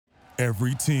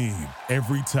Every team,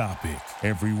 every topic,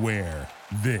 everywhere.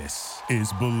 This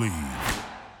is Believe.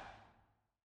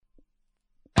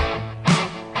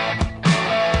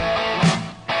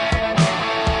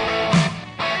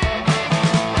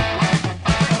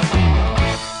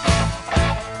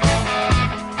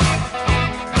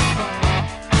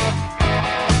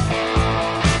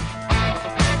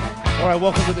 All right,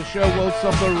 welcome to the show, World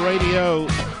Soccer Radio,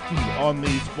 on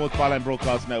the Sports Byline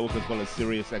Broadcast Network as well as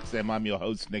Sirius XM. I'm your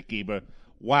host, Nick Geber.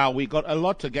 Wow, we got a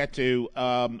lot to get to.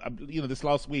 This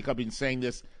last week I've been saying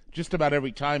this just about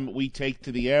every time we take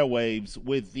to the airwaves,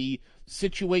 with the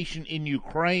situation in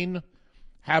Ukraine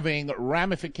having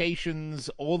ramifications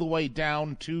all the way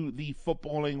down to the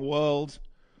footballing world.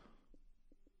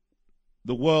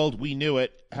 The world we knew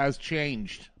it has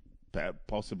changed,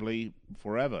 possibly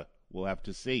forever. We'll have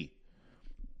to see.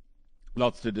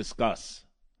 Lots to discuss.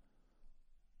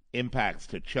 Impacts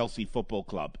to Chelsea Football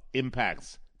Club.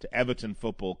 Impacts to Everton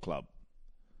Football Club.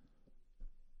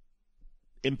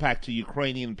 Impact to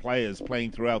Ukrainian players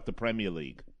playing throughout the Premier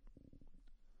League.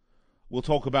 We'll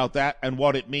talk about that and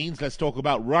what it means. Let's talk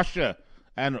about Russia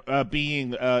and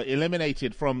being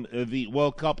eliminated from the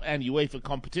World Cup and UEFA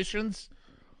competitions,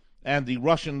 and the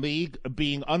Russian League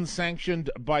being unsanctioned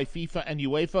by FIFA and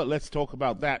UEFA. Let's talk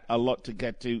about that. A lot to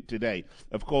get to today.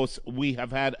 Of course, we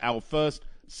have had our first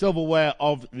silverware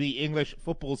of the English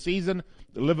football season.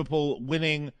 Liverpool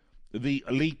winning the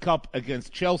League Cup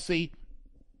against Chelsea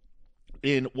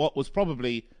in what was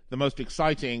probably the most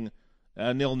exciting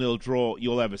 0-0 draw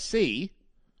you'll ever see.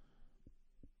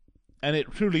 And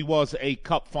it truly was a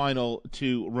cup final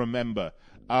to remember.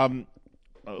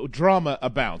 Drama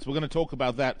abounds. We're going to talk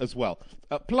about that as well.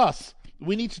 Plus,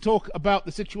 we need to talk about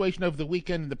the situation over the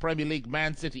weekend in the Premier League.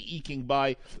 Man City eking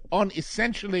by on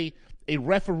essentially a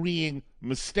refereeing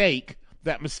mistake.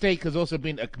 That mistake has also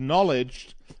been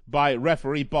acknowledged by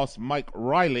referee boss Mike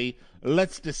Riley.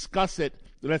 Let's discuss it.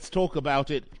 Let's talk about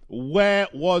it. Where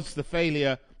was the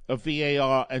failure of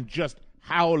VAR, and just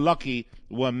how lucky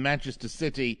were Manchester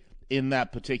City in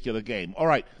that particular game? All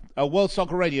right. World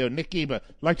Soccer Radio, Nick Geber.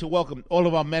 I'd like to welcome all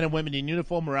of our men and women in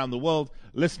uniform around the world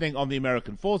listening on the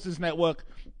American Forces Network.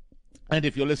 And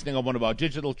if you're listening on one of our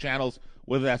digital channels,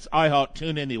 whether that's iHeart,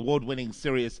 TuneIn, the award-winning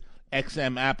Sirius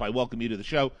XM app, I welcome you to the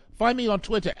show. Find me on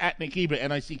Twitter at Nick Geber,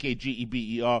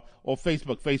 Nickgeber, or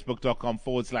Facebook,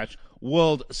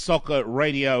 facebook.com/World Soccer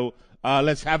Radio.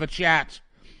 Let's have a chat.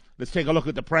 Let's take a look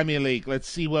at the Premier League. Let's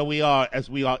see where we are as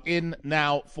we are in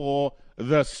now for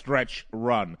the stretch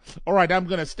run. All right, I'm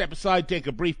going to step aside, take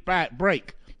a brief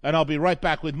break, and I'll be right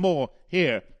back with more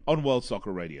here on World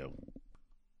Soccer Radio.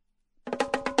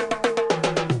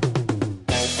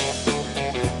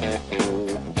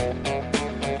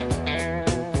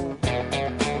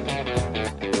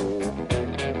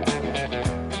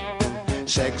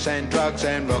 Sex and drugs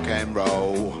and rock and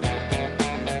roll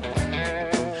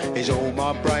is all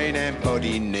my brain and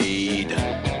body need.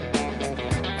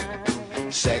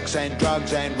 Sex and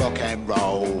drugs and rock and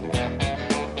roll.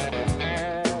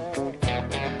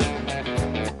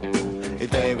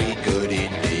 It's very good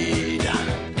indeed.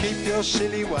 Keep your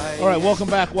silly ways. All right, welcome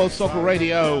back, World Soccer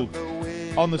Radio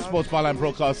on the Sports Byline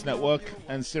Broadcast Network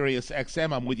and Sirius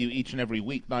XM. I'm with you each and every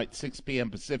weeknight, 6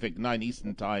 p.m. Pacific, 9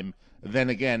 Eastern Time. Then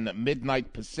again,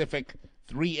 midnight Pacific,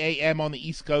 3 a.m. on the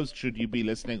East Coast, should you be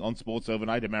listening on Sports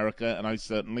Overnight America, and I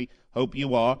certainly hope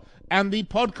you are. And the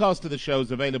podcast of the show is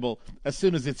available as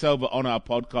soon as it's over on our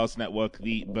podcast network,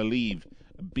 the Believe,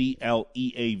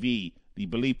 B-L-E-A-V, the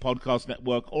Believe Podcast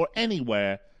Network, or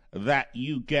anywhere that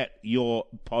you get your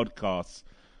podcasts.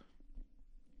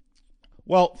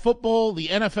 Well, football, the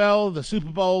NFL, the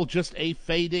Super Bowl, just a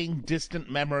fading,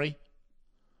 distant memory.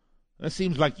 It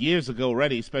seems like years ago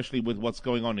already, especially with what's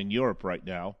going on in Europe right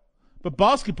now. But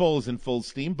basketball is in full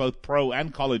steam, both pro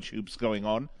and college hoops going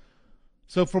on.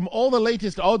 So from all the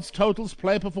latest odds, totals,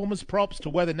 player performance props to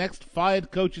where the next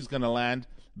fired coach is going to land,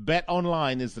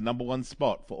 BetOnline is the number one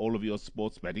spot for all of your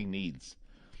sports betting needs.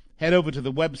 Head over to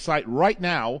the website right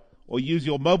now or use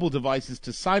your mobile devices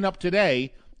to sign up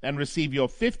today and receive your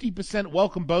 50%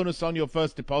 welcome bonus on your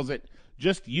first deposit.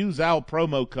 Just use our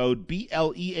promo code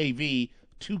BLEAV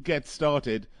to get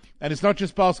started. And it's not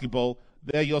just basketball.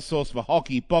 They're your source for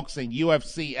hockey, boxing,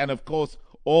 UFC, and of course,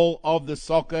 all of the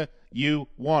soccer you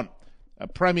want. A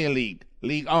Premier League,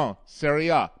 Ligue 1, Serie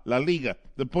A, La Liga,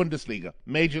 the Bundesliga,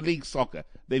 Major League Soccer.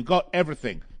 They've got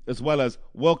everything, as well as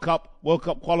World Cup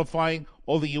qualifying,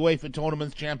 all the UEFA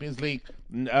tournaments, Champions League,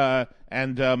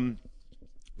 and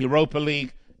Europa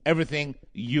League, everything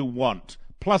you want.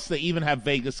 Plus, they even have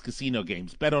Vegas casino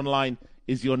games. BetOnline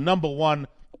is your number one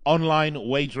online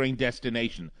wagering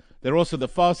destination. They're also the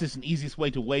fastest and easiest way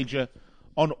to wager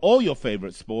on all your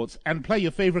favorite sports and play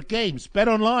your favorite games. Bet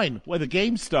Online, where the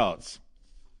game starts.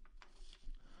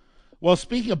 Well,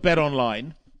 speaking of Bet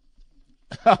Online,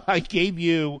 I gave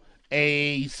you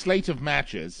a slate of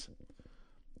matches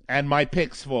and my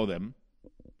picks for them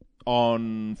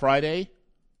on Friday.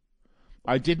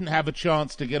 I didn't have a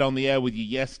chance to get on the air with you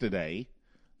yesterday,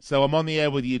 so I'm on the air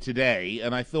with you today,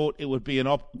 and I thought it would be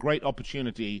a great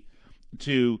opportunity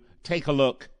to take a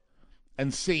look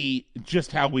and see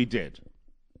just how we did.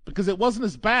 Because it wasn't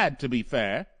as bad, to be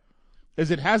fair,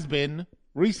 as it has been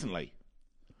recently.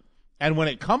 And when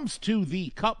it comes to the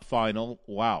Cup final,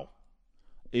 wow.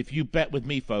 If you bet with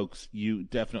me, folks, you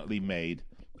definitely made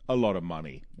a lot of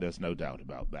money. There's no doubt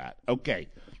about that. Okay,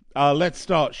 let's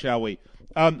start, shall we?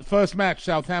 First match,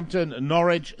 Southampton,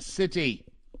 Norwich City.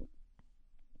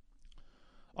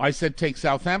 I said take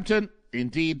Southampton.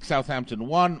 Indeed, Southampton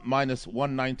won, minus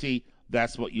 190.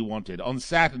 That's what you wanted. On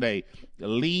Saturday,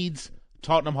 Leeds,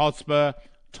 Tottenham Hotspur.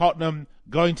 Tottenham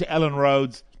going to Ellen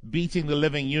Roads, beating the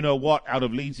living you-know-what out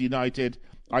of Leeds United.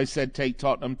 I said take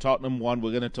Tottenham. Tottenham won.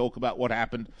 We're going to talk about what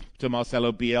happened to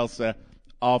Marcelo Bielsa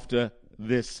after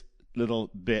this little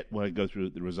bit where I go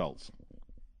through the results.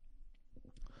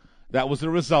 That was the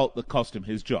result that cost him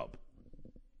his job.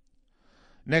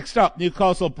 Next up,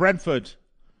 Newcastle Brentford.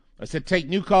 I said take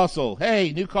Newcastle.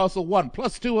 Hey, Newcastle won.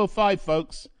 Plus 205,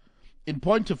 folks. In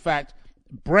point of fact,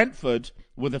 Brentford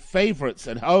were the favourites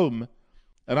at home.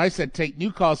 And I said take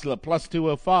Newcastle at plus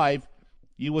 205.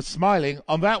 You were smiling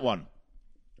on that one.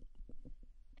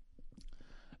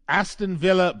 Aston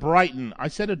Villa Brighton. I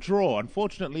said a draw.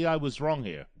 Unfortunately, I was wrong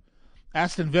here.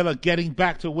 Aston Villa getting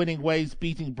back to winning ways,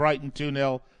 beating Brighton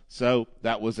 2-0. So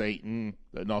that was a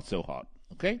not so hot.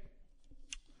 Okay?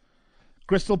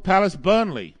 Crystal Palace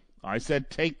Burnley. I said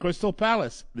take Crystal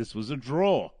Palace. This was a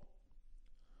draw.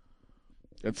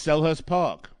 At Selhurst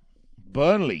Park.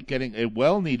 Burnley getting a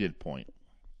well-needed point.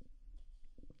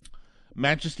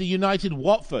 Manchester United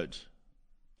Watford.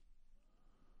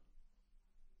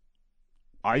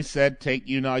 I said take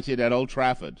United at Old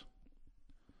Trafford.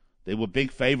 They were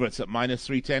big favourites at minus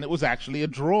 310. It was actually a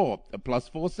draw at plus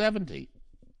 470.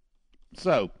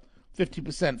 So,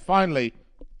 50%. Finally,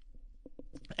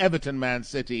 Everton Man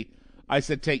City. I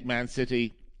said take Man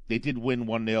City. They did win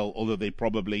 1-0, although they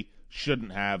probably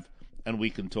shouldn't have, and we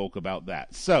can talk about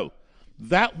that. So,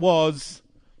 that was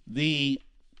the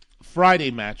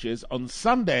Friday matches. On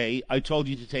Sunday, I told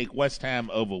you to take West Ham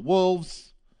over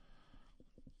Wolves.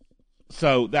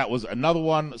 So, that was another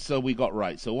one. So, we got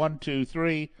right. So, 1, 2,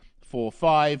 3, 4,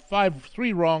 5.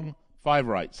 3 wrong, 5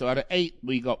 right. So, out of 8,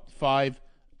 we got 5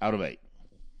 out of 8.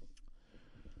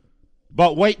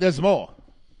 But wait, there's more.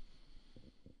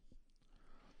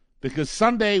 Because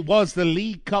Sunday was the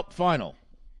League Cup final.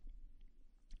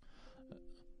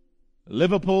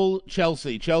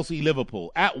 Liverpool-Chelsea,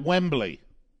 Chelsea-Liverpool at Wembley.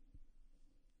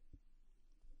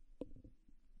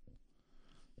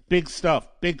 Big stuff,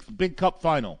 big cup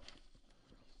final.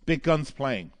 Big guns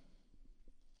playing.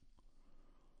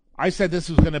 I said this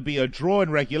was going to be a draw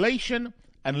in regulation,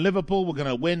 and Liverpool were going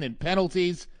to win in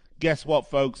penalties. Guess what,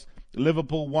 folks?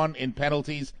 Liverpool won in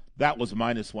penalties. That was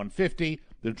minus 150.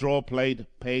 The draw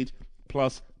paid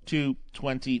plus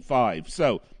 225.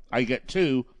 So I get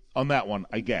 2 on that one,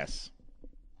 I guess.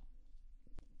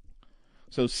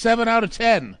 So 7 out of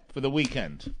 10 for the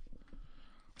weekend.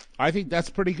 I think that's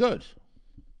pretty good.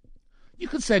 You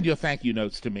can send your thank you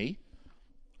notes to me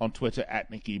on Twitter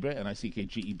at Nick Eber,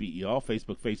 NICKGEBER,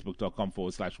 Facebook,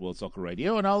 facebook.com/World Soccer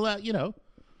Radio, and I'll,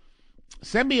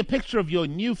 send me a picture of your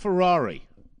new Ferrari.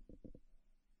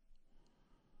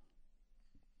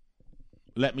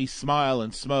 Let me smile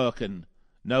and smirk and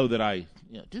know that I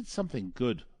did something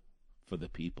good for the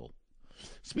people.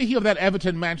 Speaking of that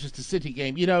Everton-Manchester City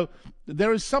game,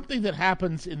 there is something that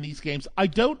happens in these games. I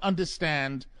don't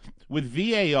understand with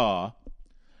VAR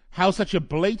how such a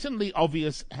blatantly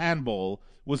obvious handball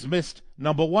was missed,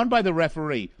 number one, by the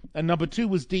referee, and number two,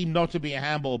 was deemed not to be a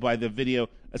handball by the video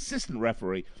assistant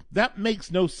referee. That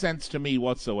makes no sense to me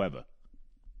whatsoever.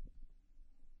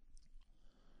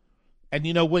 And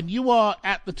when you are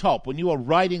at the top, when you are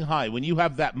riding high, when you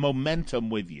have that momentum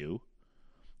with you,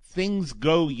 things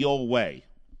go your way.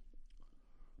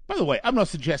 By the way, I'm not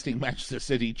suggesting Manchester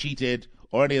City cheated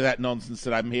or any of that nonsense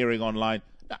that I'm hearing online.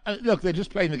 Look, they're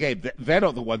just playing the game. They're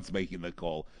not the ones making the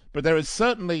call. But there is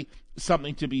certainly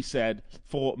something to be said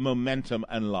for momentum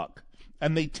and luck.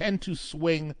 And they tend to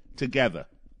swing together.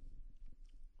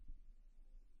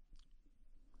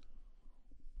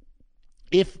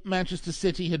 If Manchester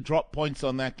City had dropped points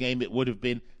on that game, it would have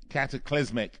been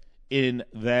cataclysmic in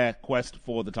their quest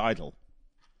for the title,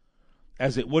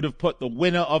 as it would have put the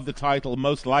winner of the title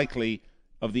most likely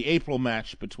of the April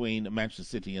match between Manchester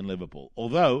City and Liverpool.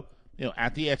 Although,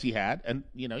 at the Etihad, and,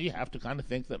 you have to kind of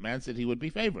think that Man City would be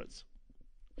favourites.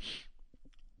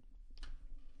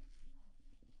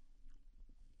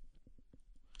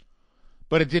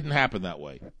 But it didn't happen that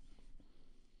way.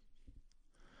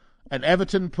 And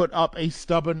Everton put up a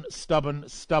stubborn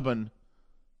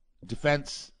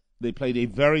defense. They played a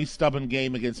very stubborn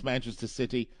game against Manchester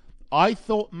City. I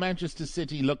thought Manchester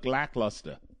City looked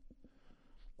lackluster.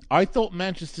 I thought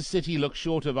Manchester City looked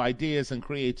short of ideas and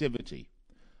creativity.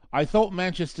 I thought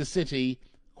Manchester City,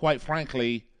 quite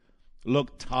frankly,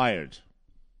 looked tired.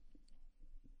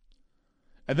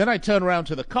 And then I turned around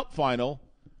to the cup final,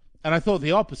 and I thought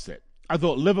the opposite. I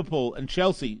thought Liverpool and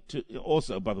Chelsea,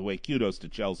 also, by the way, kudos to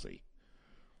Chelsea,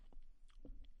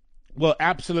 well,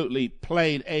 absolutely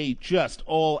played a just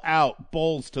all-out,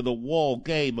 balls-to-the-wall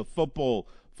game of football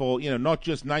for, not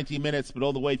just 90 minutes, but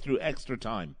all the way through extra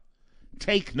time.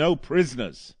 Take no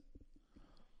prisoners.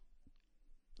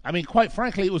 I mean, quite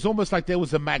frankly, it was almost like there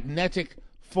was a magnetic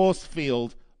force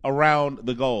field around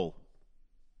the goal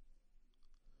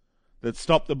that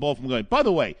stopped the ball from going. By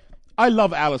the way, I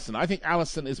love Alisson. I think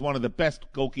Alisson is one of the best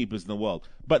goalkeepers in the world.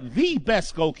 But the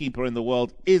best goalkeeper in the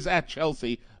world is at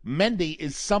Chelsea. Mendy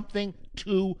is something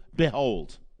to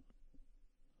behold.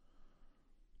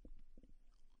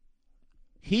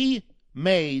 He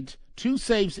made 2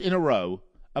 saves in a row,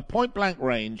 a point-blank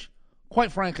range,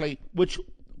 quite frankly, which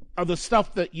are the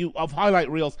stuff that of highlight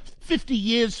reels, 50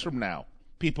 years from now,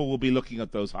 people will be looking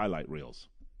at those highlight reels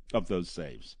of those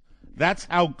saves. That's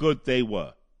how good they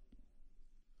were.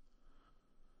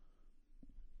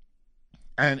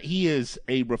 And he is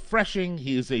a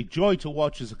joy to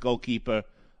watch as a goalkeeper,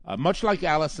 much like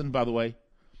Alisson, by the way.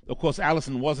 Of course,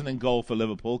 Alisson wasn't in goal for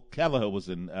Liverpool. Kelleher was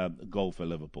in goal for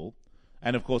Liverpool.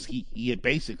 And, of course, he had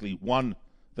basically won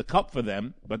the cup for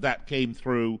them, but that came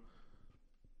through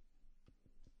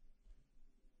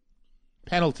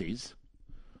penalties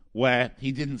where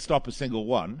he didn't stop a single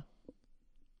one.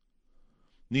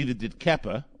 Neither did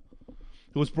Kepa,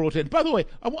 who was brought in. By the way,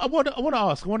 I want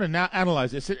to now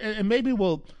analyze this, and maybe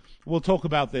we'll talk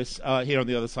about this here on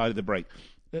the other side of the break.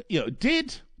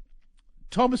 Did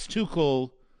Thomas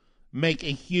Tuchel make a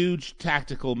huge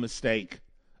tactical mistake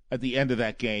at the end of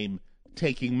that game,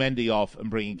 taking Mendy off and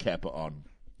bringing Kepa on?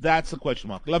 That's the question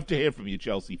mark. Love to hear from you,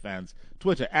 Chelsea fans.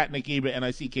 Twitter, at Nick Eber,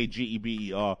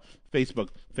 NickGeber. Facebook,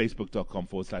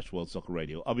 facebook.com/World Soccer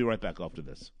Radio. I'll be right back after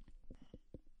this.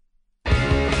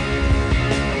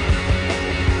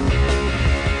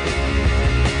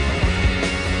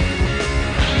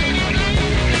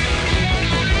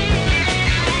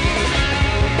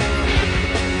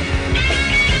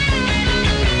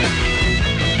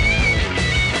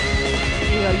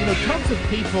 Tons of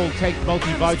people take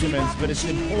multivitamins, but it's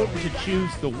important to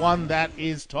choose the one that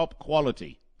is top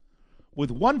quality. With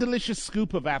one delicious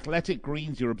scoop of Athletic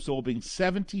Greens, you're absorbing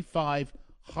 75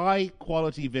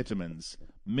 high-quality vitamins,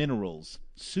 minerals,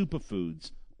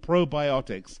 superfoods,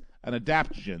 probiotics, and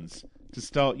adaptogens to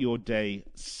start your day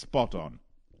spot on.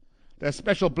 Their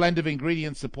special blend of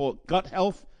ingredients support gut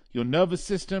health, your nervous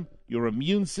system, your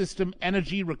immune system,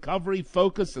 energy, recovery,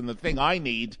 focus, and the thing I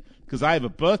need, because I have a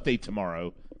birthday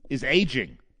tomorrow, is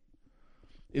aging.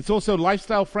 It's also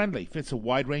lifestyle friendly, fits a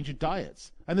wide range of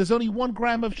diets, and there's only 1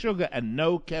 gram of sugar and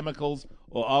no chemicals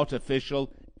or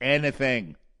artificial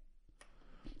anything.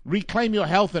 Reclaim your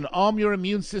health and arm your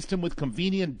immune system with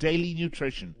convenient daily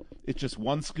nutrition. It's just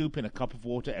 1 scoop in a cup of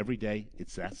water every day.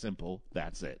 It's that simple.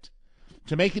 That's it.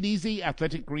 To make it easy,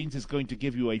 Athletic Greens is going to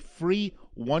give you a free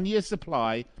 1-year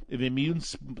supply of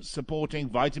immune-supporting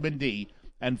vitamin D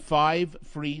and 5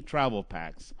 free travel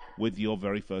packs with your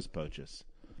very first purchase.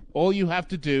 All you have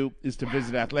to do is to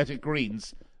visit Athletic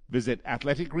Greens. Visit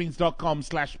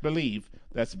athleticgreens.com/believe.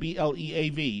 That's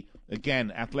BLEAV.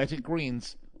 Again,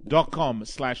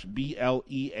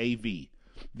 athleticgreens.com/BLEAV.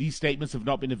 These statements have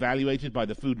not been evaluated by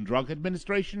the Food and Drug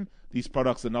Administration. These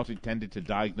products are not intended to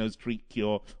diagnose, treat,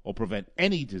 cure, or prevent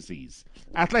any disease.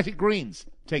 Athletic Greens,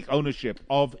 take ownership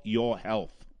of your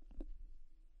health.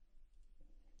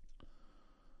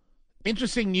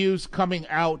 Interesting news coming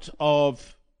out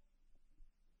of,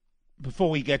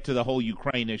 before we get to the whole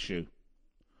Ukraine issue,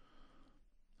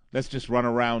 let's just run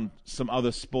around some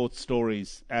other sports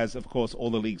stories, as, of course, all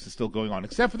the leagues are still going on,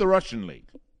 except for the Russian league.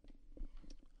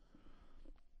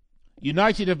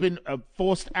 United have been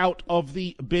forced out of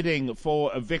the bidding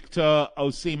for Victor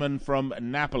Osimhen from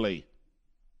Napoli.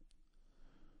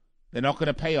 They're not going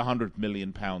to pay £100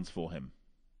 million for him.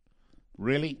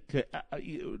 Really?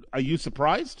 Are you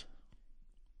surprised?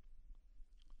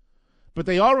 But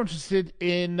they are interested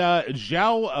in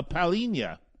João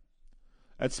Palhinha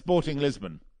at Sporting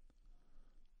Lisbon.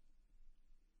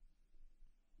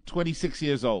 26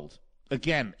 years old.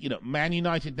 Again, Man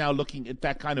United now looking at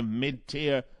that kind of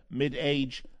mid-tier,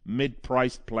 mid-age,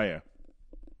 mid-priced player.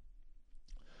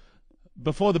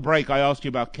 Before the break, I asked you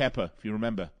about Kepa, if you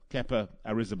remember. Kepa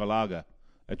Arrizabalaga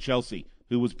at Chelsea,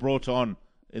 who was brought on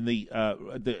in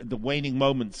the waning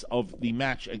moments of the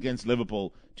match against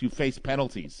Liverpool to face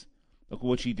penalties, of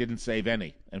which he didn't save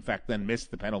any. In fact, then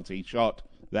missed the penalty shot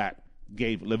that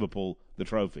gave Liverpool the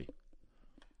trophy.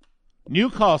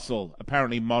 Newcastle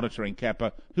apparently monitoring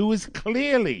Kepa, who is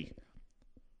clearly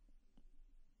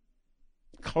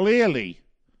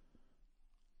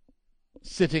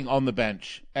sitting on the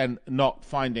bench and not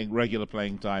finding regular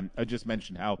playing time. I just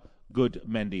mentioned how good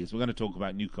Mendy is. We're going to talk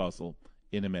about Newcastle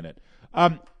in a minute.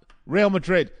 Real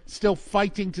Madrid still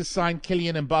fighting to sign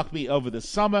Kylian Mbappe over the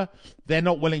summer. They're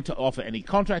not willing to offer any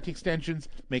contract extensions,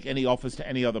 make any offers to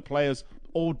any other players,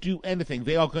 or do anything.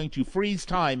 They are going to freeze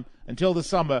time until the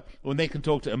summer when they can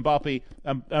talk to Mbappe.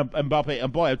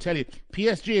 And boy, I'll tell you,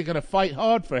 PSG are going to fight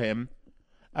hard for him.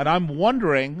 And I'm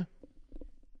wondering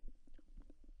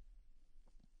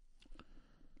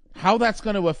how that's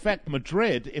going to affect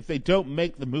Madrid if they don't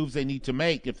make the moves they need to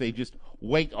make, if they just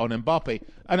wait on Mbappe.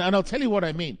 And I'll tell you what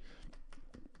I mean.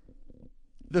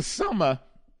 The summer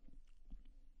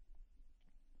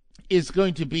is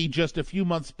going to be just a few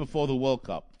months before the World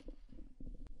Cup.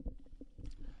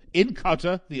 In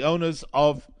Qatar, the owners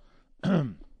of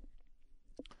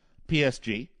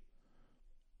PSG,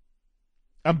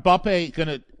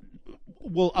 Mbappe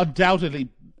will undoubtedly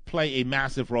play a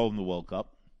massive role in the World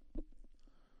Cup.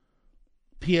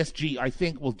 PSG, I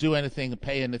think, will do anything,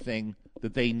 pay anything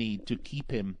that they need to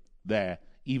keep him there,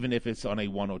 even if it's on a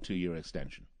 1 or 2 year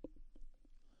extension.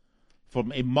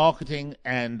 From a marketing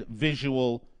and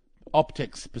visual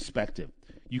optics perspective,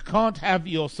 you can't have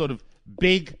your sort of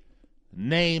big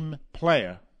name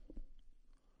player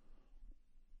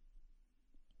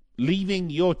leaving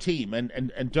your team.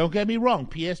 And don't get me wrong,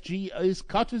 PSG is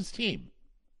Qatar's team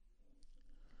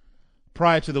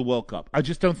prior to the World Cup. I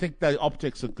just don't think the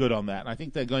optics are good on that. And I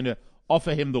think they're going to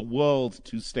offer him the world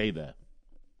to stay there.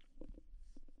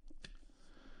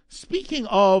 Speaking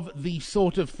of the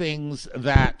sort of things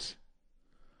that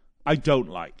I don't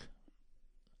like,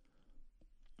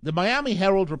 the Miami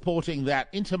Herald reporting that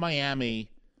Inter Miami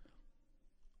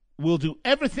will do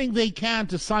everything they can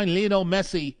to sign Lionel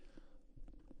Messi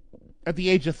at the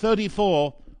age of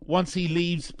 34 once he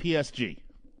leaves PSG,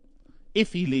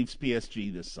 if he leaves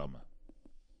PSG this summer.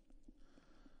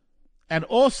 And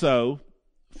also,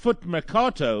 Foot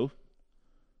Mercato,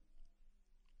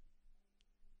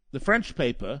 the French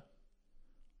paper,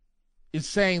 is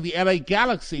saying the LA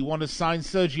Galaxy want to sign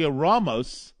Sergio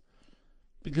Ramos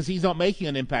because he's not making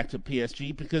an impact at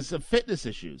PSG because of fitness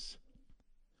issues.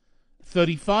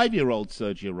 35-year-old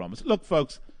Sergio Ramos. Look,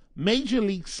 folks, Major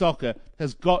League Soccer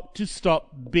has got to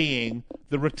stop being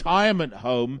the retirement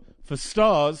home for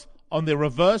stars on the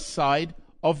reverse side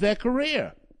of their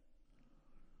career.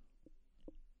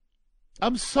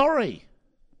 I'm sorry.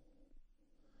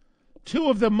 Two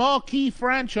of the marquee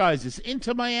franchises,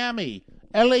 Inter Miami,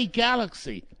 LA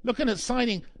Galaxy, looking at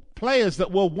signing players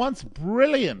that were once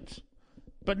brilliant,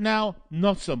 but now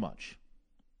not so much.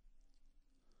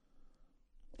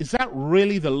 Is that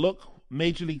really the look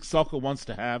Major League Soccer wants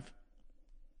to have?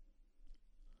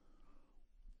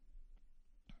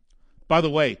 By the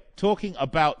way, talking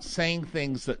about saying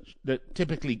things that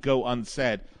typically go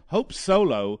unsaid, Hope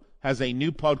Solo has a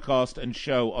new podcast and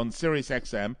show on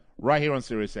SiriusXM, right here on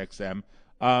SiriusXM.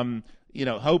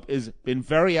 Hope has been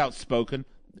very outspoken.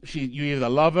 You either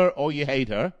love her or you hate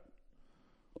her.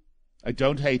 I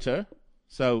don't hate her,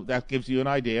 so that gives you an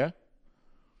idea.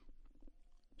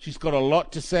 She's got a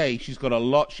lot to say. She's got a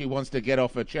lot she wants to get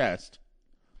off her chest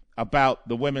about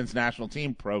the women's national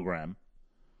team program.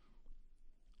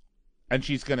 And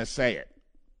she's going to say it.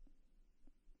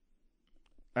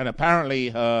 And apparently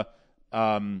her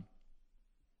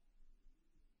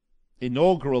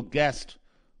inaugural guest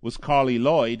was Carly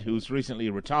Lloyd, who's recently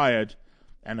retired.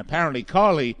 And apparently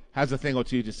Carly has a thing or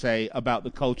two to say about the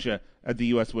culture at the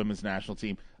U.S. women's national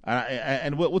team.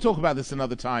 And we'll talk about this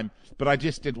another time, but I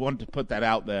just did want to put that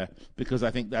out there because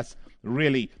I think that's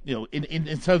really,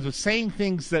 in terms of saying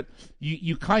things that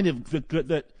you kind of,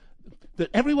 that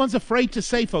everyone's afraid to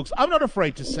say, folks. I'm not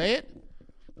afraid to say it.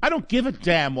 I don't give a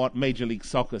damn what Major League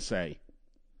Soccer say.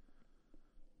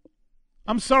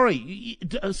 I'm sorry.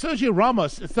 Sergio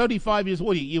Ramos, 35 years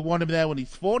old, you want him there when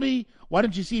he's 40? Why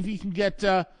don't you see if you can get...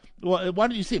 why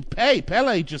don't you see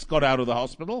Pele just got out of the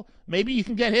hospital. Maybe you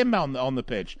can get him on the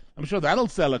pitch. I'm sure that'll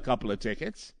sell a couple of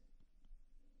tickets.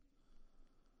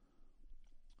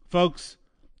 Folks,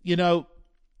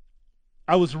 I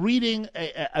I was reading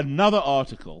another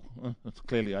article.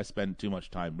 Clearly, I spend too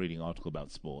much time reading an article about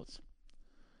sports,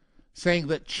 saying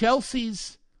that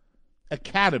Chelsea's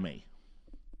academy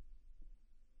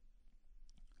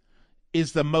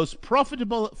is the most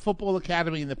profitable football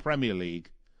academy in the Premier League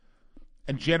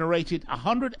and generated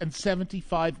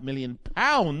 £175 million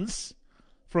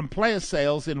from player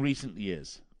sales in recent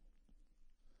years.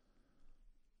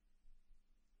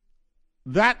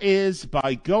 That is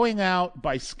by going out,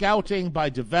 by scouting,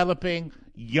 by developing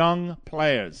young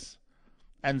players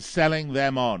and selling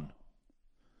them on.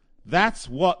 That's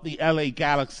what the LA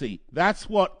Galaxy, that's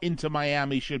what Inter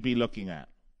Miami should be looking at.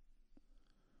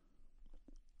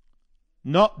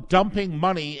 Not dumping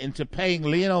money into paying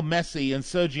Lionel Messi and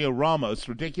Sergio Ramos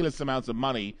ridiculous amounts of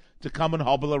money to come and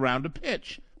hobble around a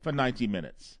pitch for 90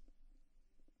 minutes.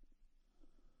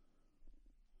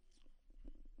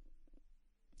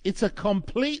 It's a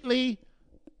completely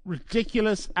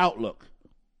ridiculous outlook.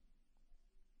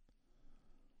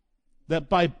 That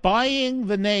by buying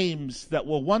the names that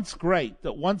were once great,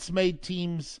 that once made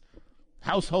teams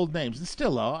household names, and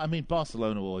still are. I mean,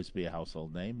 Barcelona will always be a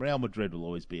household name. Real Madrid will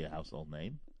always be a household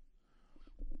name.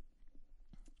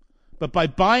 But by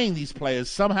buying these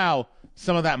players, somehow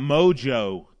some of that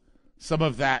mojo, some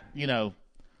of that,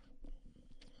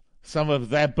 some of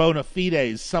their bona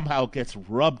fides somehow gets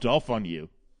rubbed off on you.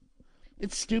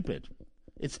 It's stupid.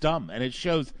 It's dumb. And it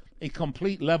shows a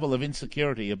complete level of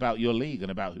insecurity about your league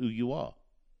and about who you are.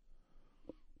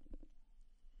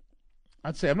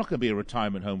 I'd say I'm not going to be a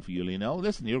retirement home for you, Lionel.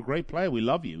 Listen, you're a great player. We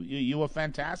love you. You were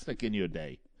fantastic in your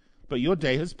day. But your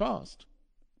day has passed.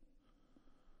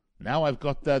 Now I've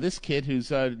got this kid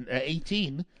who's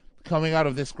 18 coming out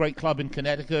of this great club in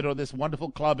Connecticut or this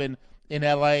wonderful club in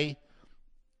L.A.,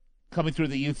 coming through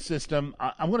the youth system.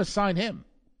 I'm going to sign him.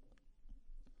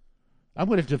 I'm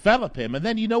going to develop him. And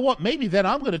then you know what? Maybe then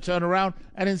I'm going to turn around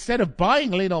and instead of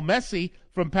buying Lionel Messi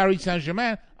from Paris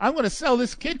Saint-Germain, I'm going to sell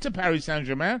this kid to Paris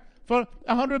Saint-Germain for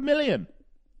 $100 million.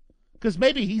 Because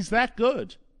maybe he's that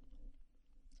good.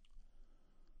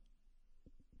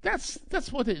 That's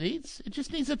what it needs. It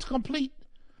just needs a complete,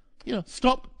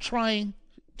 stop trying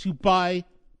to buy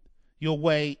your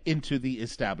way into the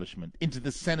establishment, into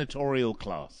the senatorial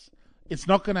class. It's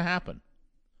not going to happen.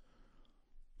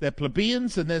 There are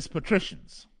plebeians and there's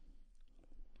patricians.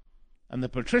 And the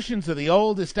patricians are the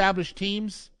old established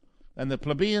teams, and the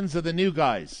plebeians are the new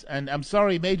guys. And I'm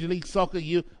sorry, Major League Soccer,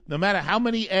 no matter how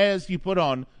many airs you put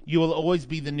on, you will always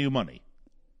be the new money.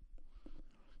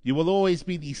 You will always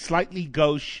be the slightly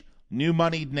gauche,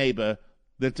 new-moneyed neighbor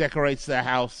that decorates their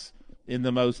house in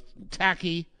the most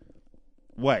tacky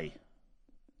way.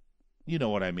 You know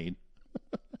what I mean.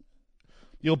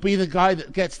 You'll be the guy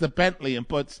that gets the Bentley and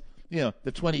puts, the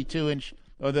 22-inch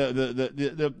or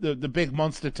the big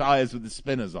monster tires with the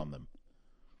spinners on them.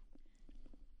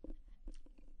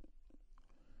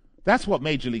 That's what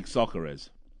Major League Soccer is.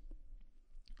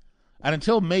 And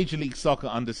until Major League Soccer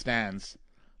understands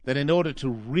that in order to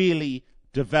really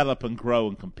develop and grow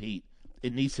and compete,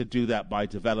 it needs to do that by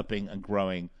developing and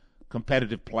growing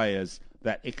competitive players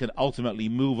that it can ultimately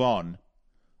move on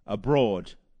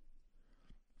abroad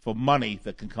for money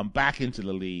that can come back into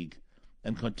the league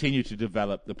and continue to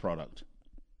develop the product.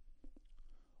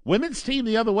 Women's team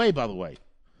the other way, by the way.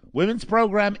 Women's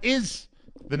program is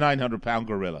the 900-pound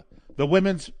gorilla. The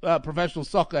women's professional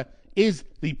soccer is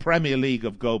the Premier League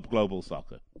of global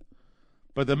soccer.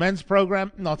 But the men's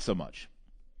program, not so much.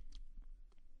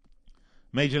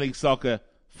 Major League Soccer,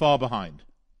 far behind.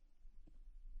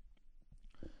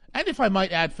 And if I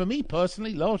might add, for me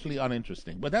personally, largely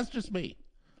uninteresting. But that's just me.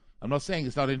 I'm not saying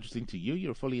it's not interesting to you.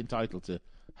 You're fully entitled to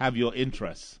have your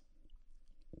interests.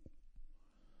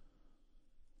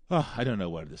 Oh, I don't know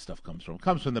where this stuff comes from. It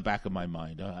comes from the back of my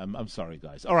mind. I'm sorry,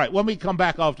 guys. All right, when we come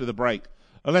back after the break,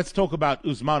 let's talk about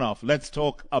Usmanov. Let's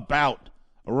talk about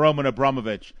Roman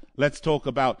Abramovich. Let's talk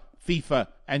about FIFA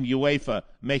and UEFA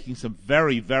making some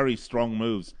very, very strong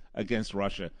moves against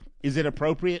Russia. Is it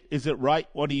appropriate? Is it right?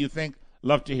 What do you think?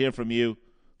 Love to hear from you.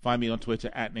 Find me on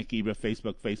Twitter at Nick Ebra,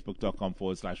 Facebook,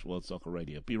 facebook.com/World Soccer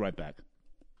Radio. Be right back.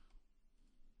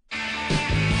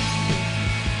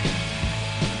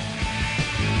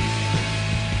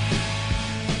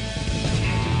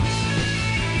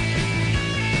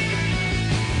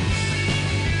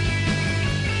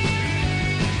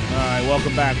 All right,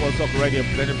 welcome back. World Soccer Radio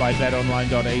presented by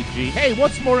BetOnline.ag. Hey,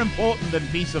 what's more important than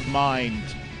peace of mind?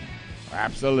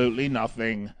 Absolutely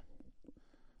nothing.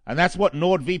 And that's what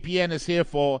NordVPN is here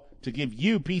for, to give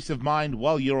you peace of mind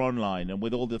while you're online. And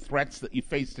with all the threats that you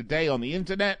face today on the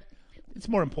internet, it's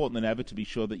more important than ever to be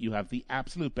sure that you have the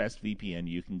absolute best VPN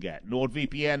you can get.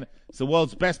 NordVPN is the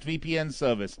world's best VPN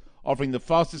service, offering the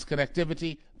fastest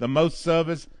connectivity, the most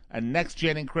servers, and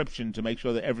next-gen encryption to make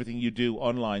sure that everything you do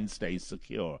online stays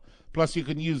secure. Plus, you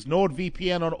can use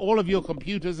NordVPN on all of your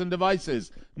computers and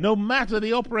devices, no matter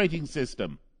the operating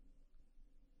system.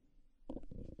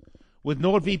 With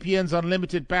NordVPN's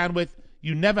unlimited bandwidth,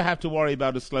 you never have to worry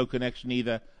about a slow connection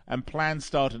either, and plans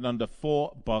start at under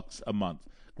 $4 a month.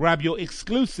 Grab your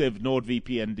exclusive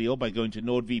NordVPN deal by going to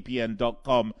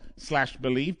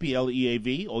nordvpn.com/believe,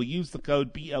 BLEAV, or use the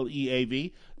code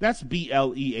BLEAV, that's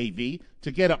BLEAV,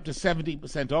 to get up to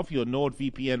 70% off your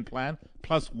NordVPN plan,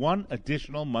 plus one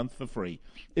additional month for free.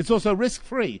 It's also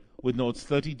risk-free with Nord's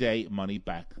 30-day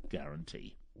money-back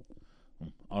guarantee.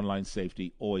 Online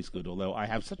safety, always good, although I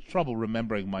have such trouble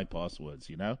remembering my passwords,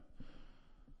 you know?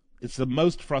 It's the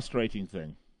most frustrating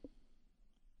thing.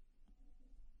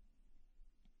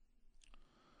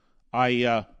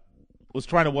 I was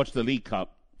trying to watch the League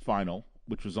Cup final,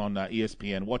 which was on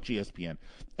ESPN, watch ESPN,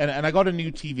 and I got a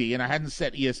new TV, and I hadn't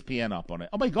set ESPN up on it.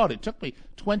 Oh, my God, it took me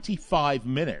 25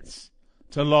 minutes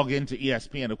to log into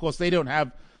ESPN. Of course, they don't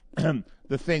have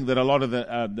the thing that a lot of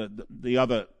the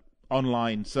other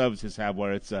online services have,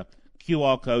 where it's a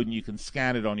QR code, and you can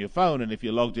scan it on your phone, and if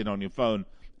you're logged in on your phone,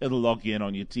 it'll log you in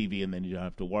on your TV, and then you don't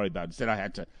have to worry about it. Instead, I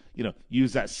had to,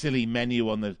 use that silly menu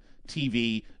on the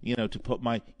TV, to put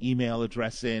my email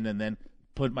address in and then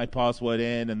put my password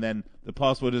in, and then the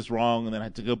password is wrong, and then I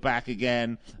had to go back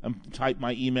again and type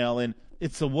my email in.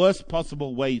 It's the worst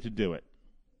possible way to do it.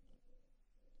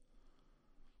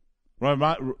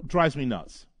 Drives me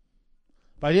nuts.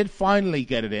 But I did finally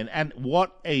get it in, and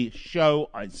what a show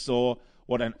I saw.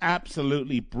 What an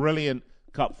absolutely brilliant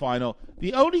Cup final.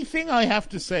 The only thing I have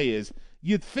to say is,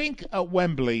 you'd think at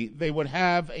Wembley they would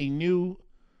have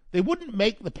they wouldn't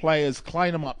make the players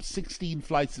climb up 16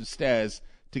 flights of stairs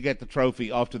to get the trophy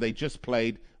after they just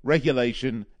played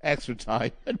regulation, extra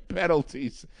time, and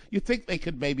penalties. You'd think they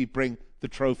could maybe bring the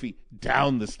trophy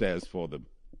down the stairs for them.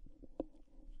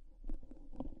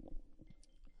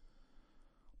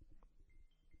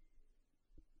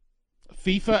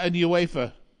 FIFA and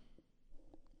UEFA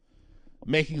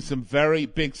making some very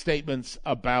big statements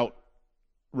about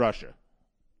Russia.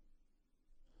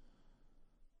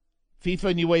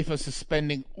 FIFA and UEFA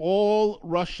suspending all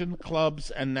Russian clubs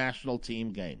and national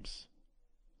team games.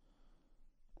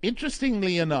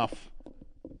 Interestingly enough,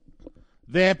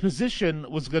 their position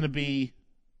was going to be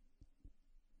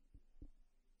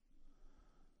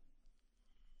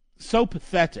so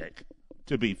pathetic,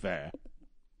 to be fair.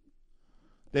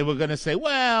 They were going to say,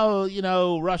 well,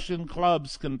 Russian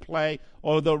clubs can play,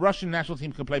 or the Russian national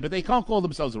team can play, but they can't call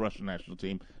themselves a Russian national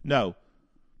team. No.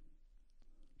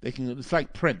 They can. It's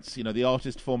like Prince, the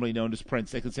artist formerly known as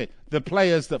Prince. They can say the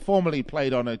players that formerly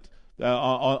played on it, the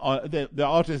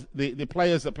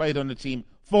players that played on the team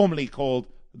formerly called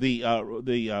the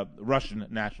Russian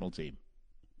national team.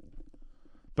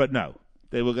 But no,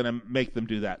 they were going to make them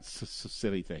do that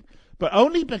silly thing. But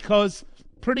only because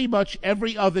pretty much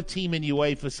every other team in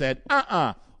UEFA said,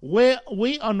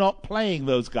 we are not playing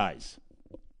those guys.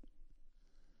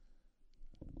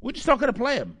 We're just not going to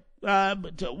play them.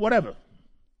 Whatever.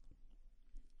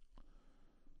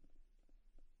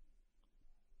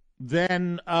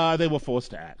 Then they were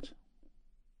forced to act.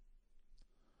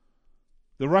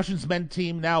 The Russians men's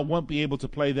team now won't be able to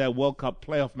play their World Cup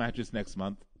playoff matches next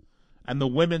month, and the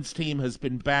women's team has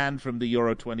been banned from the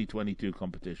Euro 2022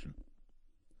 competition.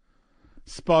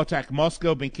 Spartak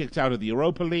Moscow been kicked out of the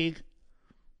Europa League,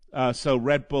 so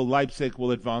Red Bull Leipzig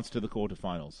will advance to the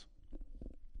quarterfinals.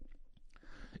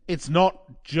 It's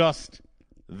not just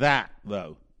that,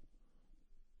 though.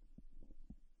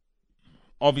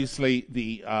 Obviously,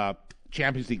 the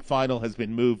Champions League final has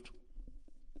been moved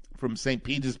from St.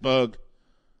 Petersburg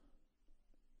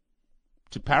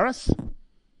to Paris.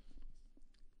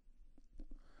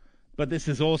 But this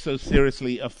is also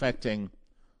seriously affecting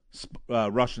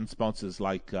Russian sponsors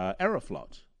like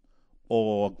Aeroflot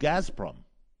or Gazprom,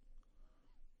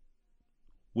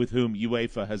 with whom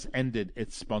UEFA has ended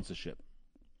its sponsorship.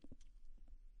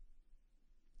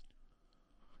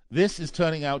 This is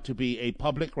turning out to be a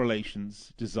public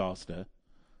relations disaster,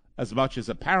 as much as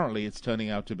apparently it's turning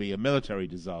out to be a military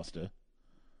disaster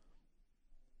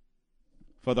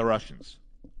for the Russians.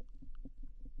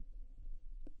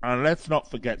 And let's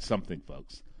not forget something,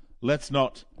 folks. Let's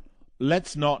not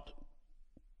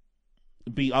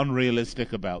be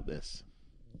unrealistic about this.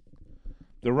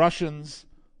 The Russians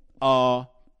are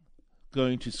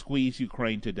going to squeeze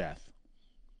Ukraine to death.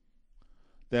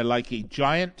 They're like a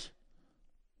giant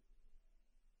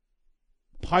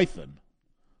python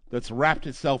that's wrapped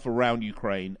itself around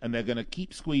Ukraine, and they're going to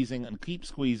keep squeezing and keep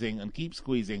squeezing and keep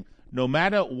squeezing, no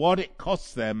matter what it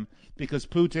costs them, because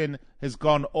Putin has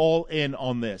gone all in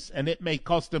on this. And it may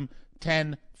cost him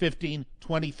 10, 15,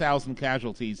 20,000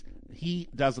 casualties. He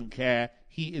doesn't care.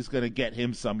 He is going to get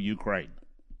him some Ukraine.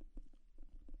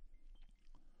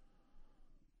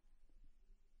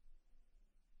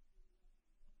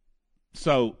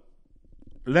 So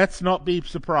let's not be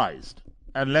surprised,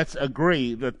 and let's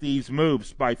agree that these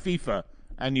moves by FIFA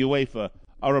and UEFA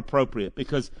are appropriate,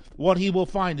 because what he will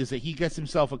find is that he gets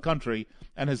himself a country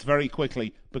and has very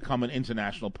quickly become an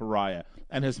international pariah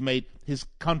and has made his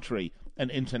country an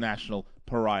international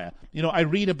pariah. You know, I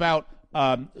read about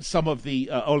some of the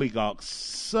oligarchs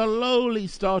slowly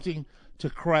starting to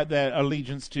crack their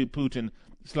allegiance to Putin,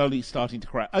 slowly starting to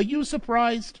crack. Are you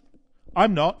surprised?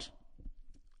 I'm not.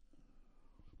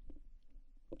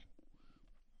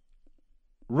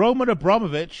 Roman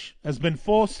Abramovich has been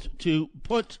forced to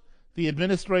put the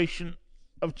administration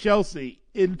of Chelsea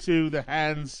into the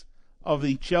hands of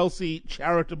the Chelsea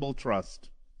Charitable Trust,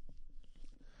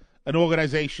 an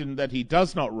organization that he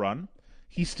does not run.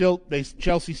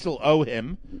 Chelsea still owe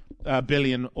him £1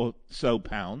 billion or so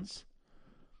pounds.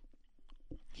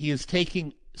 He is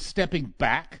stepping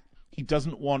back. He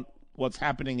doesn't want what's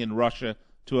happening in Russia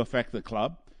to affect the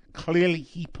club. Clearly,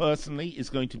 he personally is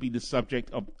going to be the subject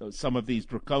of some of these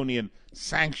draconian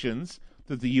sanctions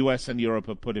that the US and Europe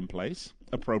have put in place,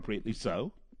 appropriately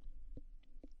so.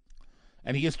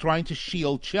 And he is trying to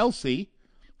shield Chelsea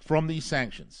from these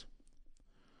sanctions.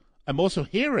 I'm also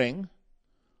hearing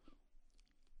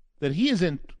that he is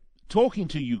talking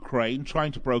to Ukraine,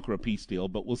 trying to broker a peace deal,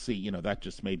 but we'll see. You know, that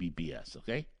just may be BS,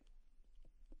 okay?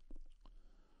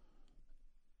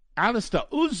 Alistair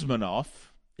Usmanov,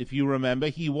 if you remember,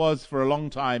 he was for a long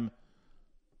time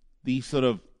the sort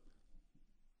of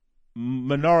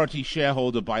minority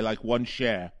shareholder by like 1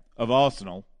 share of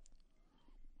Arsenal,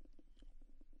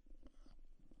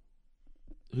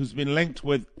 who's been linked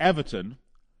with Everton.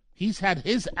 He's had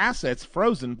his assets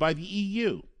frozen by the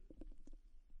EU.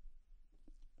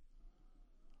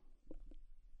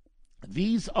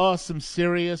 These are some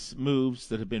serious moves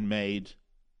that have been made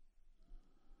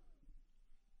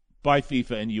by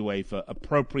FIFA and UEFA,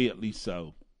 appropriately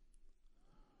so.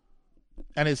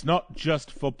 And it's not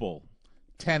just football.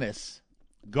 Tennis,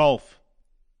 golf.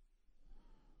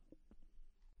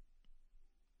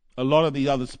 A lot of the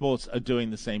other sports are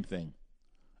doing the same thing.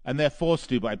 And they're forced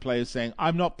to by players saying,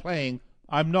 I'm not going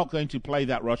to play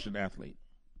that Russian athlete.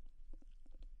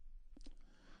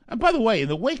 And by the way, in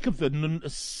the wake of the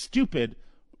stupid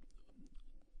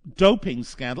doping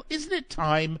scandal, isn't it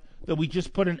time that we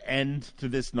just put an end to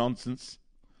this nonsense?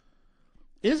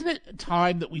 Isn't it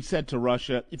time that we said to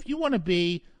Russia, if you want to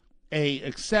be a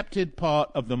accepted part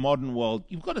of the modern world,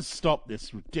 you've got to stop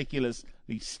this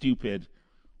ridiculously stupid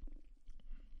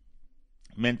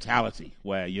mentality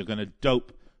where you're going to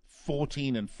dope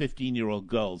 14 and 15-year-old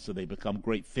girls so they become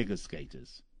great figure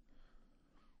skaters,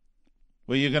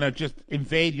 where you're going to just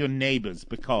invade your neighbors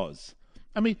because,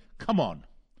 I mean, come on.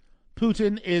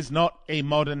 Putin is not a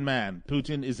modern man.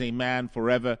 Putin is a man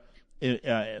forever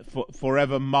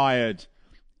mired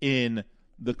in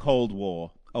the Cold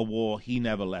War, a war he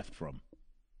never left from.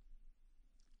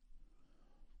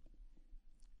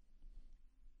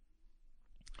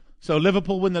 So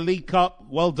Liverpool win the League Cup.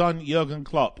 Well done, Jurgen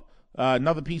Klopp.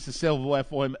 Another piece of silverware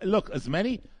for him. Look, as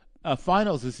many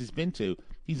finals as he's been to,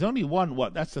 he's only won,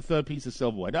 that's the 3rd piece of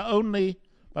silverware. Not only,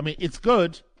 I mean, it's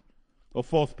good, or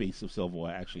 4th piece of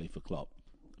silverware, actually, for Klopp.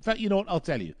 In fact, you know what? I'll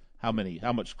tell you how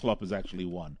much Klopp has actually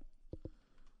won.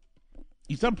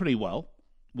 He's done pretty well,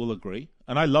 we'll agree.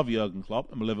 And I love Jurgen Klopp.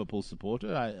 I'm a Liverpool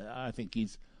supporter. I think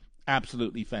he's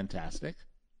absolutely fantastic.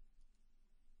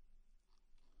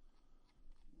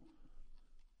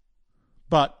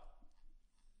 But,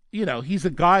 you know, he's a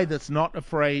guy that's not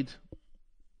afraid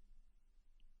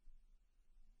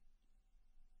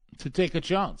to take a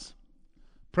chance.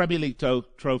 Premier League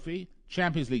trophy,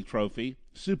 Champions League trophy,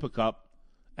 Super Cup,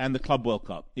 and the Club World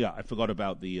Cup. Yeah, I forgot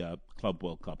about the Club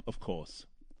World Cup, of course.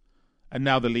 And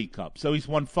now the League Cup. So he's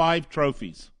won 5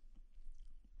 trophies.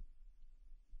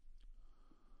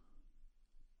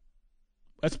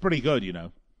 That's pretty good, you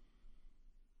know.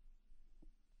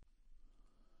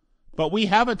 But we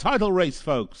have a title race,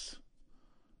 folks.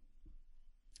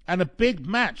 And a big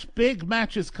match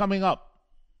is coming up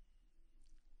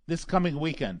this coming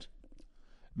weekend.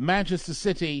 Manchester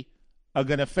City are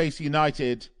going to face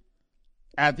United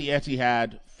at the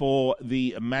Etihad for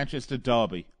the Manchester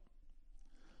Derby.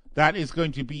 That is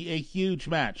going to be a huge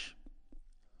match.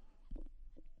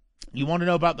 You want to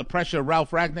know about the pressure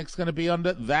Ralph Rangnick's going to be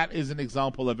under? That is an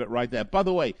example of it right there. By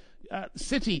the way,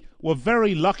 City were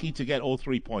very lucky to get all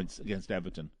 3 points against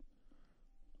Everton.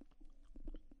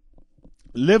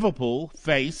 Liverpool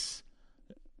face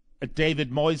a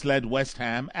David Moyes-led West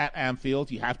Ham at Anfield.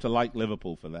 You have to like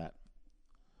Liverpool for that.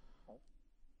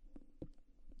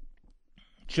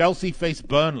 Chelsea face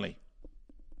Burnley.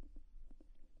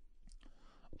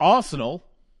 Arsenal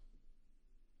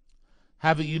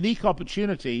have a unique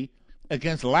opportunity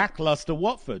against lackluster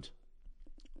Watford.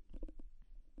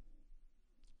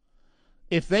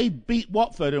 If they beat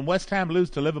Watford and West Ham lose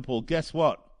to Liverpool, guess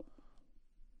what?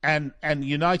 And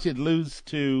United lose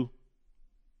to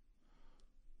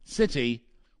City,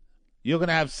 you're going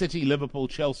to have City, Liverpool,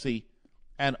 Chelsea,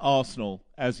 and Arsenal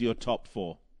as your top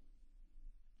four.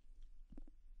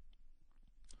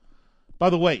 By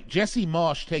the way, Jesse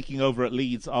Marsch taking over at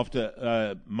Leeds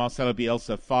after Marcelo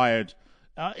Bielsa fired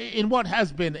in what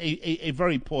has been a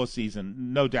very poor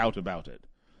season, no doubt about it.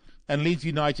 And Leeds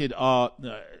United are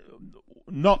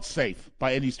not safe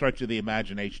by any stretch of the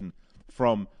imagination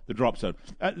from the drop zone.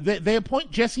 They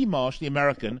appoint Jesse Marsch, the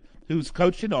American, who's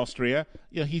coached in Austria.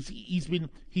 You know,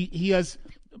 he has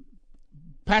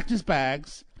packed his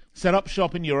bags, set up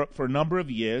shop in Europe for a number of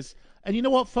years. And you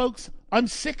know what, folks? I'm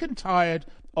sick and tired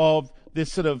of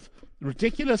this sort of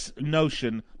ridiculous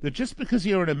notion that just because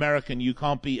you're an American, you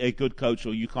can't be a good coach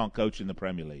or you can't coach in the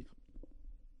Premier League.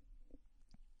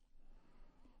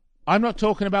 I'm not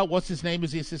talking about what's his name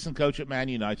as the assistant coach at Man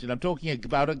United. I'm talking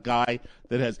about a guy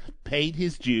that has paid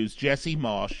his dues, Jesse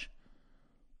Marsch.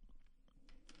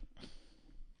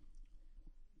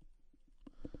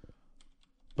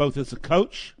 Both as a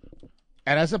coach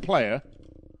and as a player,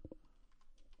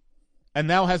 and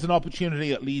now has an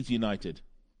opportunity at Leeds United.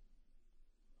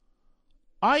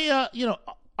 I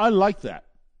like that,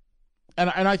 and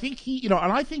I think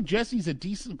I think Jesse's a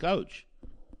decent coach.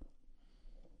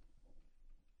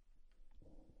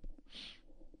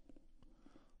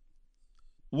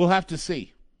 We'll have to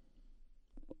see.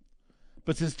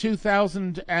 But since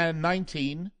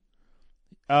 2019,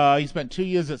 he spent 2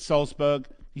 years at Salzburg.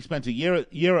 He spent a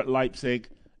year at Leipzig,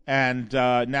 and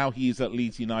now he's at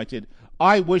Leeds United.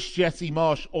 I wish Jesse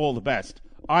Marsch all the best.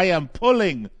 I am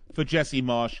pulling for Jesse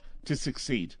Marsch to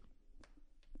succeed,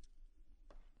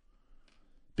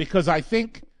 because I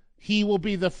think he will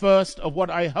be the first of what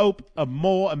I hope are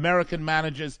more American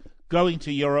managers going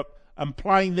to Europe and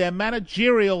plying their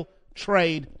managerial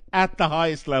trade at the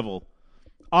highest level.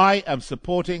 I am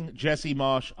supporting Jesse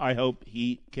Marsch. I hope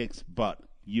he kicks butt.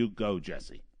 You go,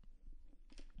 Jesse.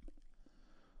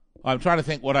 I'm trying to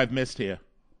think what I've missed here.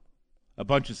 A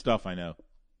bunch of stuff, I know.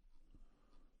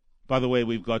 By the way,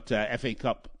 we've got FA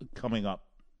Cup coming up.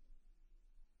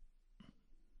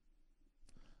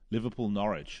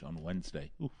 Liverpool-Norwich on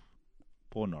Wednesday. Oof,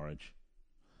 poor Norwich.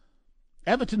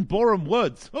 Everton-Boreham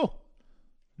Woods. Oh,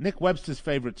 Nick Webster's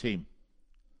favorite team.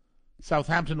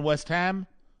 Southampton-West Ham.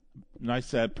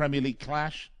 Nice Premier League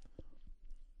clash.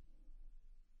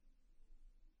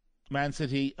 Man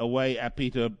City away at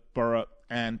Peterborough,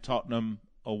 and Tottenham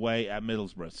away at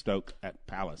Middlesbrough. Stoke at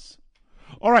Palace.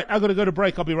 All right, I'm going to go to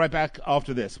break. I'll be right back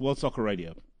after this. World Soccer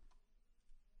Radio.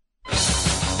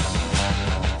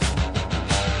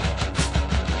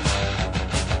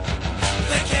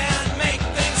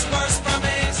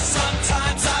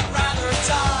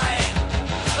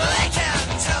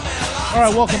 All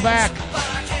right, welcome back.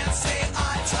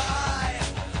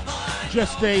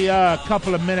 Just a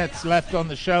couple of minutes left on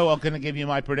the show. I'm going to give you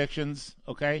my predictions,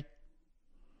 okay?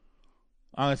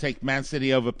 I'm going to take Man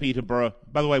City over Peterborough.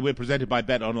 By the way, we're presented by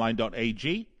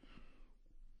BetOnline.ag.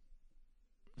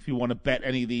 If you want to bet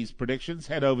any of these predictions,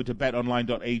 head over to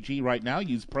BetOnline.ag right now.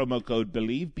 Use promo code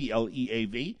BELIEVE,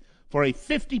 BLEAV, for a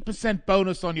 50%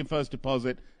 bonus on your first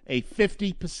deposit. A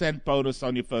 50% bonus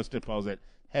on your first deposit.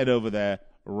 Head over there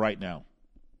right now.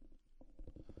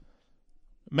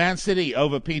 Man City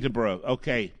over Peterborough.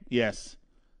 Okay, yes.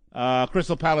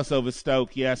 Crystal Palace over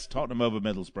Stoke. Yes. Tottenham over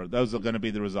Middlesbrough. Those are going to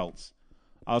be the results.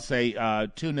 I'll say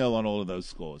 2-0 on all of those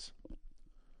scores.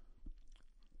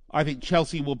 I think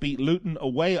Chelsea will beat Luton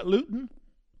away at Luton.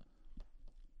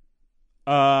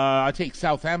 I take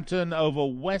Southampton over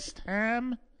West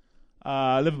Ham.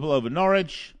 Liverpool over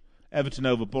Norwich. Everton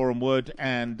over Boreham Wood.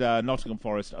 And Nottingham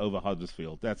Forest over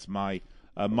Huddersfield. That's my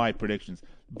predictions.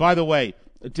 By the way,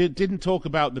 didn't talk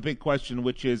about the big question,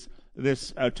 which is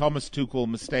this Thomas Tuchel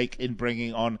mistake in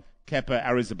bringing on Kepa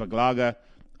Arrizabalaga.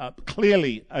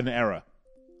 Clearly an error.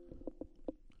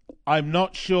 I'm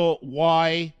not sure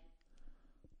why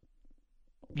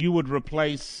you would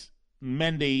replace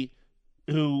Mendy,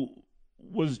 who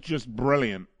was just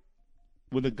brilliant,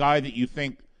 with a guy that you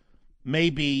think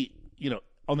maybe,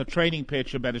 on the training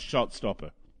pitch, a better shot stopper.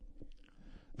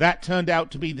 That turned out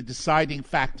to be the deciding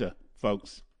factor,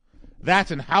 folks.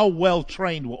 That and how well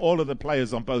trained were all of the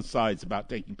players on both sides about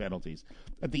taking penalties.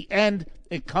 At the end,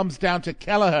 it comes down to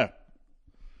Kelleher.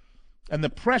 And the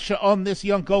pressure on this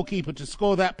young goalkeeper to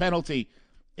score that penalty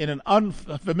in an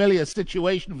unfamiliar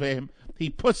situation for him, he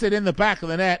puts it in the back of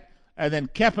the net, and then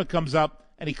Kepa comes up,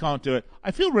 and he can't do it.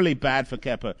 I feel really bad for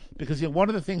Kepa, because one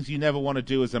of the things you never want to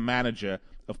do as a manager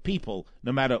of people,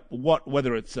 no matter what,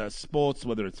 whether it's sports,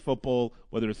 whether it's football,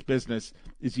 whether it's business,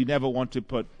 is you never want to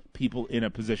put people in a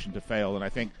position to fail. And I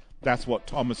think that's what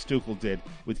Thomas Tuchel did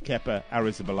with Kepa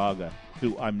Arrizabalaga,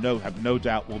 who I have no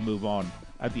doubt will move on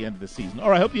at the end of the season. All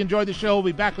right, I hope you enjoyed the show. We'll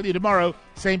be back with you tomorrow.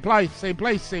 Same place,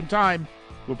 same time.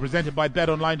 We're presented by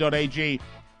BetOnline.ag.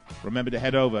 Remember to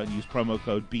head over and use promo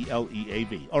code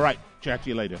BLEAV. All right, chat to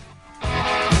you later.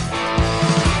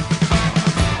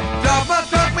 Drop my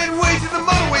truck midway to the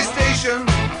motorway station.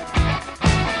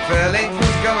 Fairlane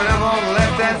crews coming up on the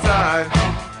left-hand side.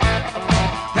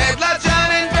 Headlights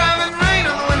shining, driving rain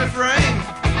on the window frame.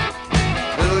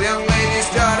 Little young lady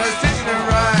started stitching a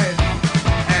ride.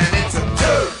 And it's a 2,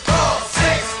 4, 6,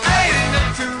 8, ain't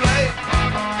never too late.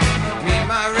 Me and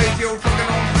my radio trucking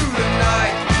on through the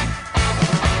night.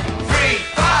 3,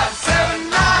 5,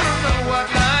 7, 9, I don't know what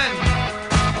line.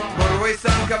 Motorway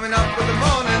sun coming up with the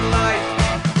morning light.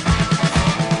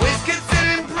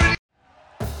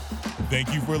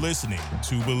 Thank you for listening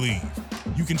to Believe.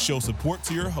 You can show support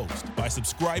to your host by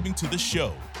subscribing to the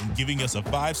show and giving us a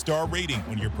 5-star rating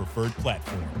on your preferred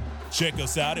platform. Check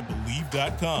us out at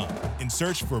Believe.com and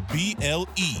search for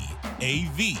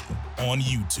BLEAV on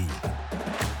YouTube.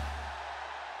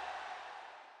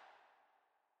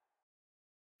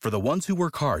 For the ones who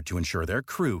work hard to ensure their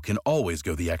crew can always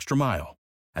go the extra mile,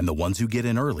 and the ones who get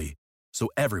in early so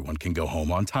everyone can go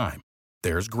home on time,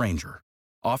 there's Grainger,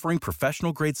 offering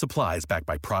professional-grade supplies backed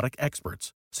by product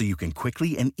experts so you can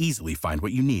quickly and easily find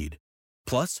what you need.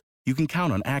 Plus, you can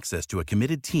count on access to a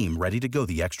committed team ready to go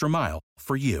the extra mile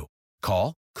for you.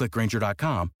 Call, click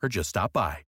Grainger.com, or just stop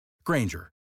by.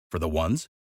 Grainger, for the ones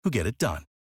who get it done.